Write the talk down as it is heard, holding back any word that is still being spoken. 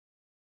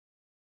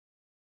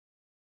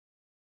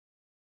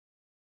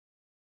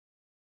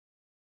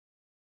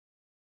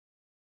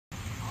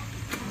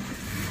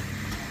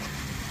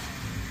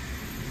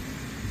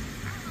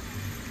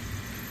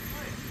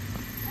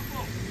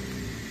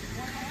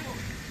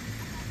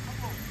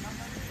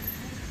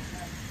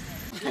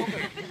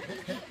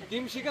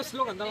team 是个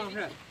slogan 的浪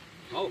是，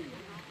好，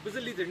不是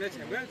leader 那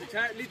前面，这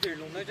leader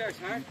弄到这儿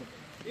前，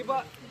一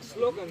把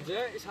slogan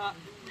这一下。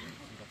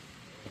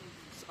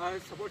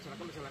 support chana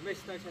kama chala match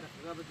style chana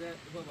kaga bade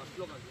iba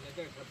slogan ne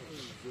ja khato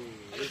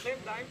at the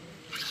same time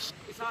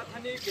isa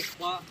thani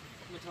kispa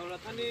machala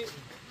thani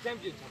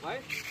champion chabai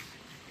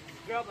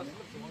grab us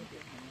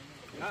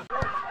ya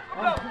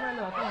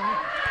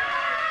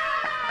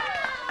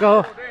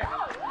go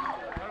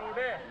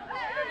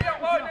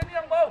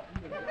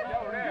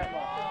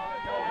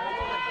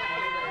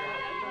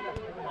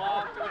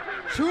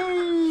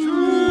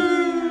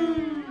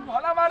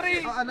Bola mari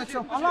anak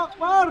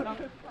Akbar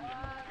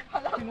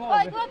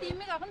Ôi, có điểm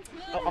mới gặp con thứ.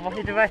 Ông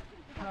đi đi vậy.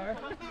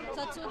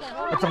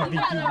 Trong đi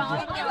đi.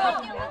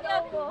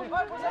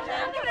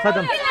 Sao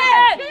đâm?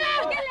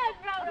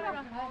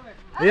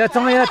 Ê,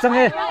 trong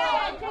ấy.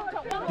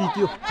 Đi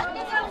tiêu.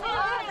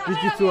 Đi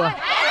tiêu chua.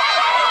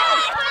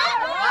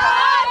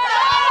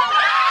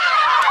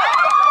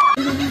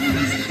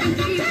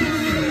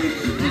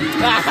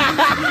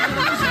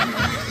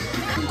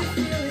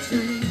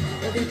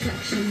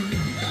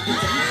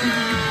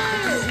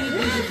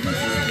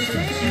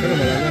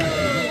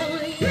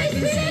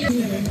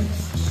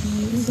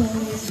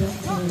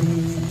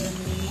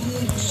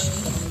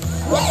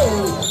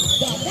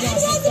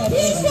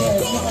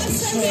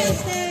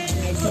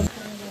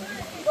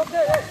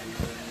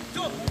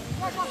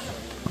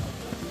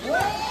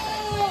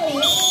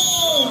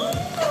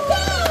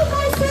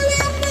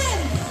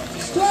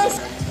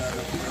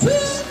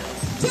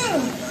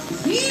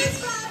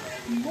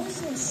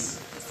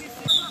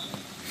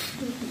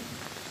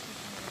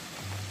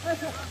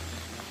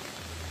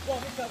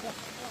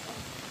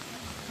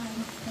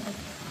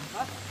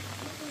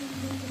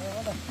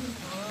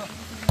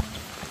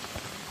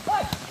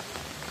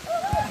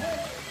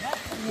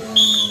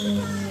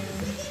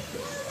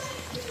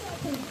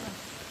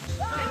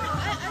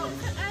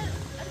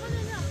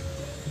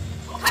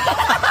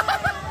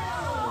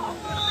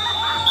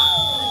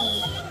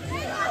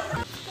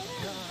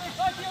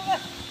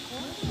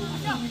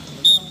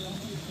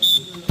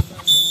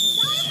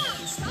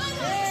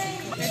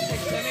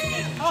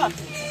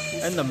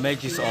 And the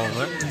match is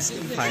over,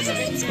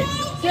 finally.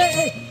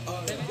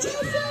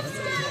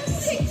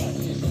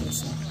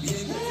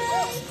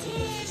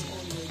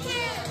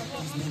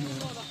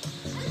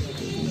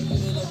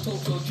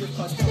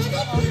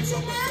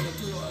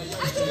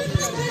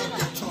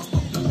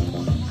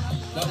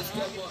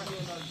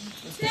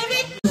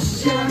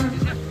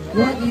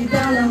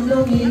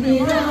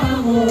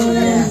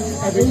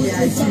 Every day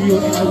I see you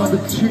and I want to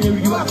cheer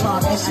you up,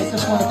 and I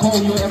just want to call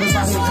you,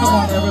 everybody. Come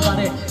on,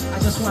 everybody. I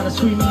just want to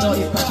scream your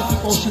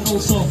emotion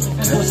also.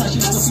 And for such a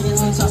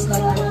feeling just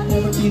like I've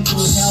never been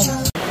through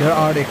hell. Here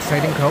are the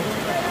exciting crowd,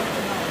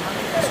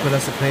 as well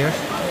as the players.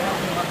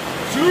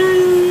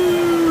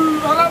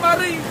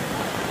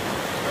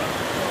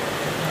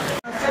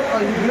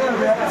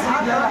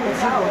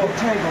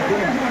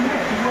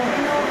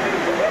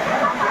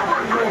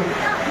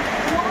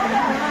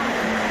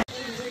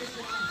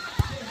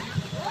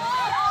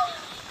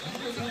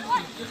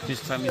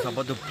 This time is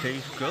about to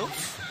play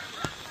girls.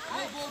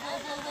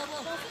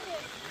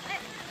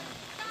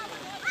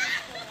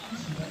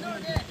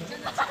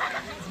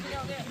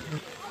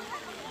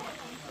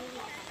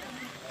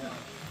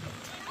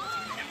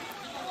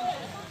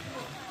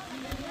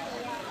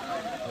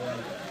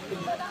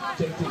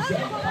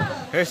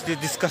 Here's the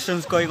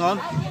discussions going on.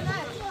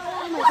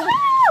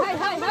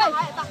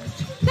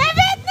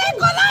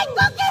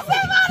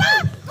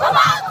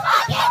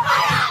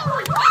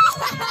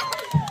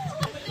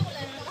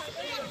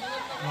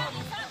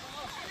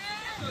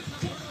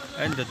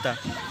 And the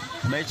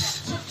match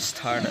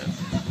started.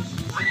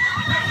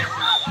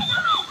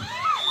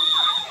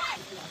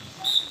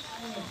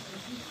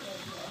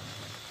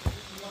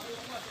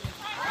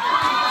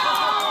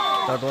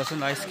 That was a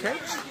nice catch.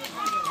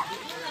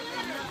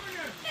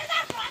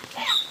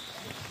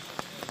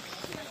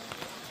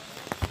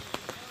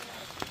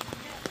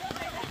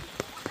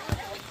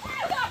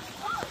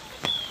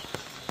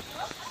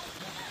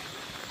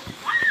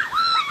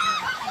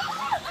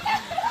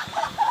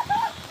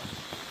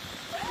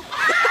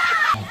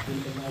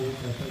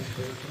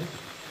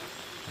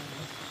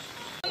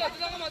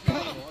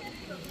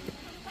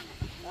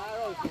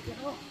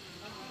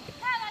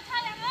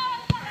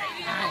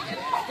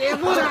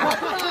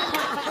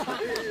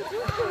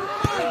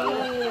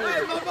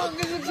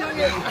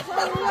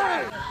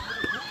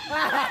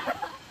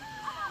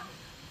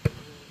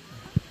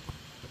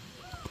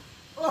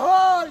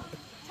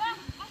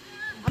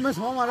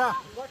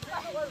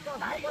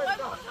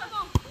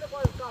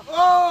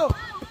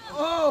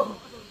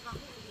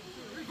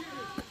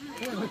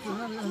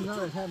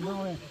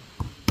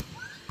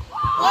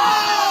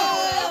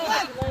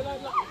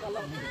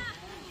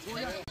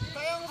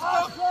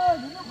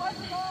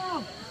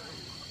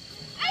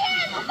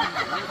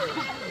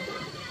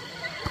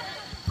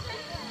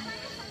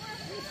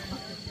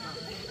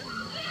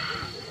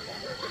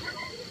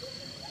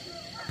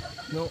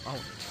 No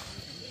out.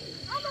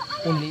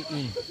 Only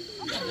in.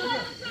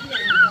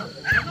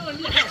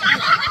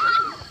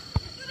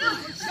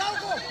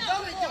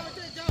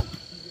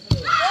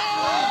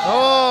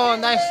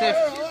 Nice save.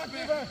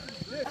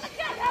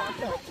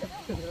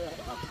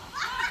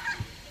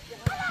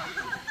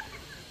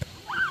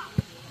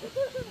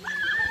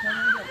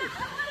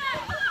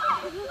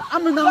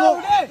 I'm gonna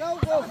go.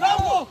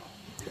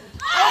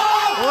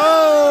 Whoa!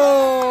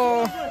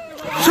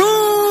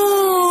 Shoot!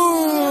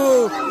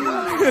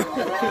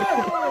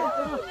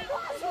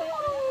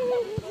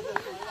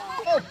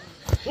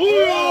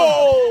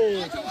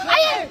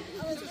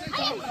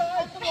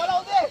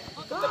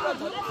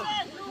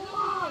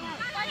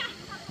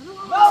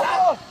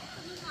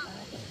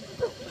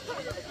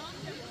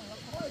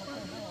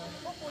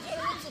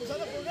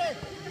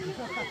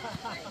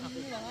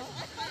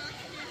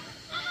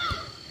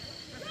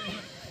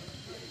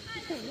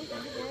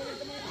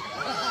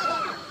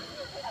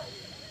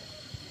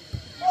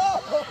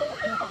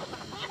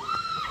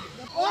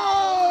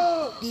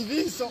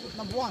 Diviso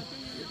number 1.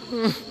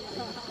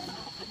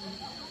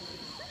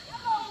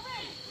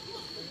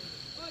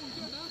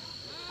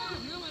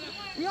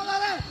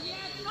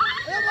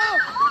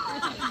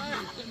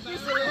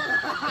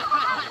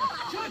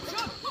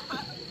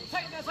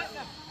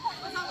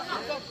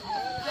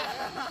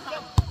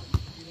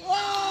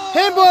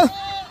 Handball!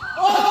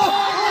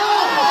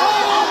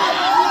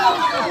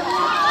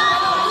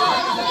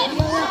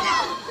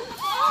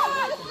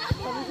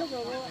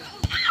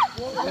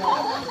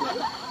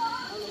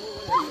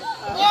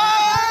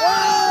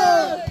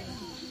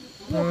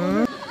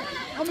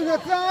 I'm gonna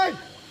try.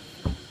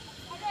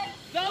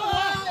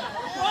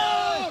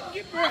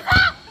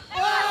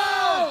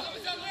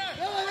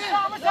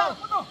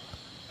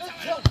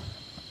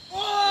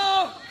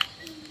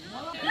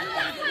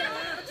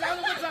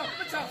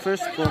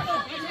 First goal.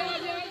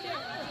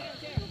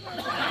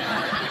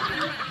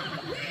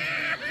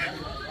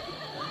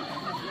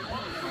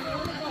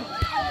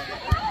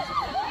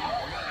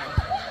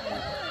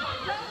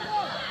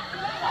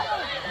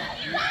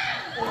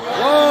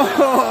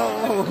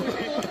 Whoa!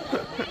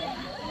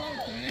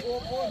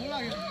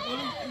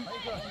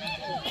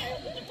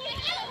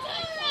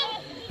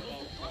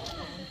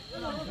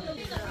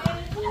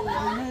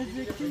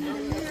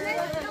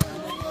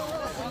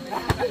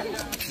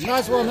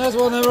 Nice one,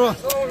 everyone.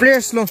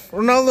 Players slow.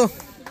 Ronaldo.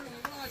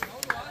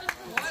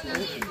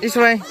 This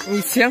way.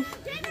 Inicia.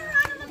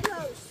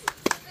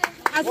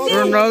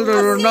 Ronaldo.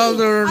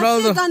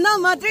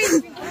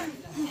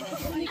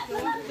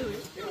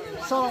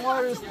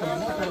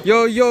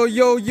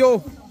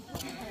 Yo.